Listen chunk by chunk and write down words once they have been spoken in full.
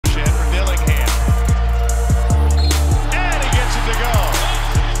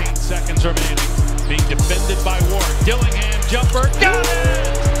defended by Ward. Dillingham jumper, got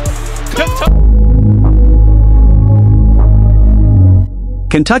it!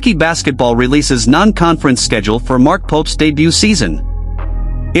 Kentucky basketball releases non-conference schedule for Mark Pope's debut season.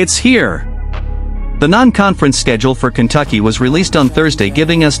 It's here. The non-conference schedule for Kentucky was released on Thursday,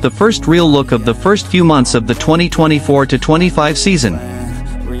 giving us the first real look of the first few months of the 2024-25 season.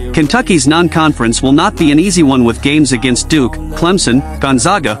 Kentucky's non-conference will not be an easy one, with games against Duke, Clemson,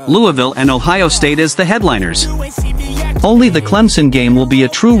 Gonzaga, Louisville and Ohio State as the headliners. Only the Clemson game will be a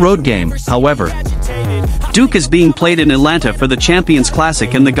true road game, however. Duke is being played in Atlanta for the Champions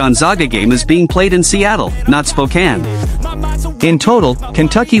Classic, and the Gonzaga game is being played in Seattle, not Spokane. In total,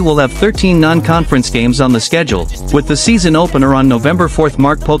 Kentucky will have 13 non-conference games on the schedule, with the season opener on November 4th,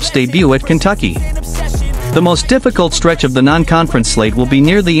 Mark Pope's debut at Kentucky. The most difficult stretch of the non-conference slate will be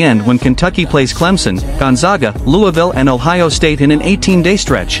near the end, when Kentucky plays Clemson, Gonzaga, Louisville and Ohio State in an 18-day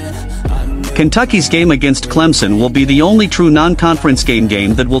stretch. Kentucky's game against Clemson will be the only true non-conference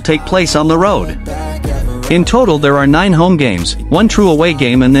game that will take place on the road. In total, there are 9 home games, 1 true away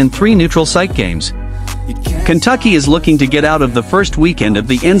game and then 3 neutral site games. Kentucky is looking to get out of the first weekend of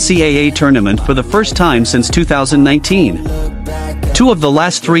the NCAA tournament for the first time since 2019. 2 of the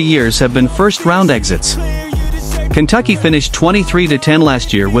last 3 years have been first-round exits. Kentucky finished 23-10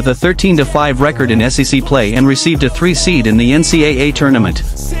 last year with a 13-5 record in SEC play and received a 3 seed in the NCAA tournament.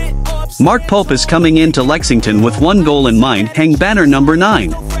 Mark Pope is coming into Lexington with one goal in mind: hang banner number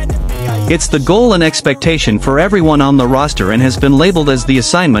 9. It's the goal and expectation for everyone on the roster and has been labeled as the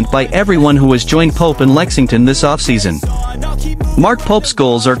assignment by everyone who has joined Pope in Lexington this offseason. Mark Pope's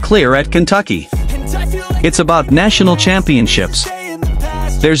goals are clear at Kentucky. It's about national championships.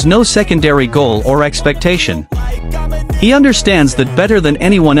 There's no secondary goal or expectation. He understands that better than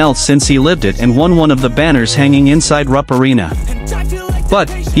anyone else since he lived it and won one of the banners hanging inside Rupp Arena. But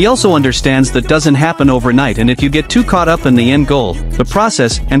he also understands that doesn't happen overnight, and if you get too caught up in the end goal, the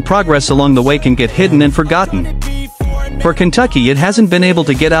process and progress along the way can get hidden and forgotten. For Kentucky, it hasn't been able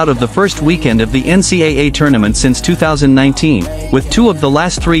to get out of the first weekend of the NCAA tournament since 2019, with 2 of the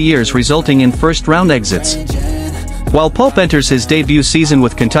last 3 years resulting in first-round exits. While Pope enters his debut season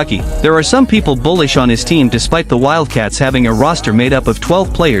with Kentucky, there are some people bullish on his team despite the Wildcats having a roster made up of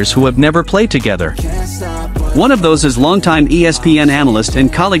 12 players who have never played together. One of those is longtime ESPN analyst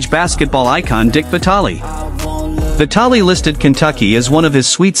and college basketball icon Dick Vitale. Vitale listed Kentucky as one of his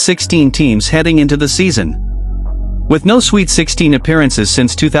Sweet 16 teams heading into the season. With no Sweet 16 appearances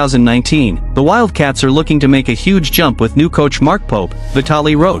since 2019, the Wildcats are looking to make a huge jump with new coach Mark Pope,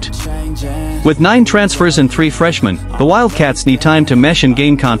 Vitale wrote. With 9 transfers and 3 freshmen, the Wildcats need time to mesh and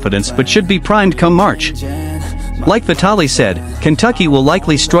gain confidence, but should be primed come March. Like Vitale said, Kentucky will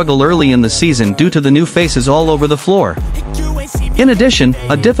likely struggle early in the season due to the new faces all over the floor. In addition,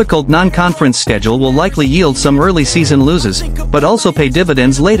 a difficult non-conference schedule will likely yield some early season losses, but also pay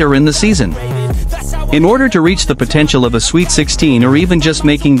dividends later in the season. In order to reach the potential of a Sweet 16 or even just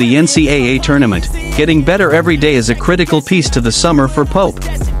making the NCAA tournament, getting better every day is a critical piece to the summer for Pope.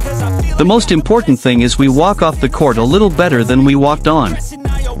 The most important thing is we walk off the court a little better than we walked on.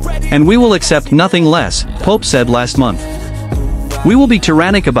 And we will accept nothing less, Pope said last month. We will be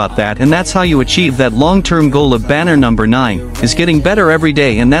tyrannic about that, and that's how you achieve that long-term goal of banner number 9, is getting better every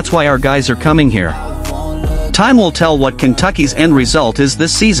day, and that's why our guys are coming here. Time will tell what Kentucky's end result is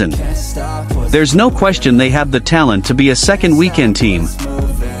this season. There's no question they have the talent to be a second weekend team.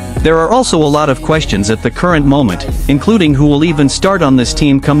 There are also a lot of questions at the current moment, including who will even start on this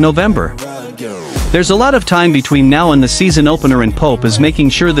team come November. There's a lot of time between now and the season opener, and Pope is making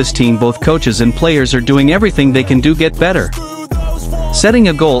sure this team, both coaches and players, are doing everything they can do get better. Setting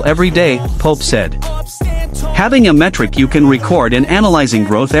a goal every day, Pope said. Having a metric you can record and analyzing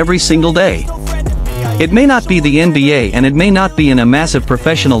growth every single day. It may not be the NBA and it may not be in a massive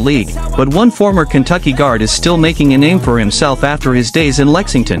professional league, but one former Kentucky guard is still making a name for himself after his days in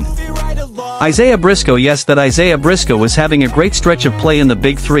Lexington. Isaiah Briscoe. Yes, that Isaiah Briscoe was having a great stretch of play in the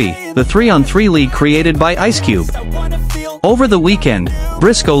Big 3, the 3-on-3 league created by Ice Cube. Over the weekend,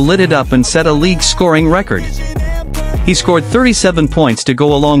 Briscoe lit it up and set a league scoring record. He scored 37 points to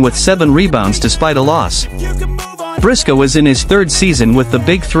go along with 7 rebounds despite a loss. Briscoe is in his 3rd season with the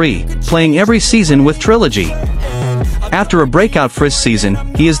Big 3, playing every season with Trilogy. After a breakout first season,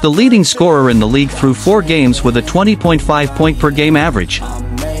 he is the leading scorer in the league through 4 games with a 20.5 point per game average.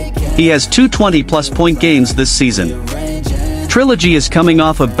 He has 2 20-plus point games this season. Trilogy is coming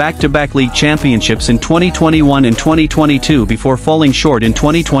off of back-to-back league championships in 2021 and 2022 before falling short in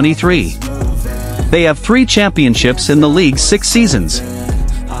 2023. They have 3 championships in the league's 6 seasons.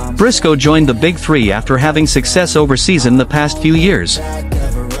 Briscoe joined the Big 3 after having success overseas in the past few years.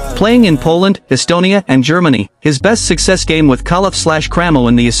 Playing in Poland, Estonia and Germany, his best success came with Kalev/Kramo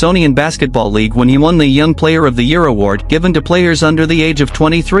in the Estonian Basketball League when he won the Young Player of the Year award given to players under the age of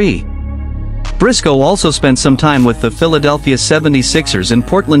 23. Briscoe also spent some time with the Philadelphia 76ers and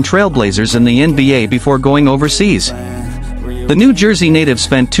Portland Trail Blazers in the NBA before going overseas. The New Jersey native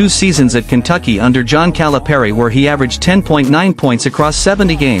spent 2 seasons at Kentucky under John Calipari where he averaged 10.9 points across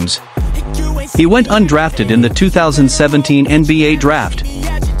 70 games. He went undrafted in the 2017 NBA draft.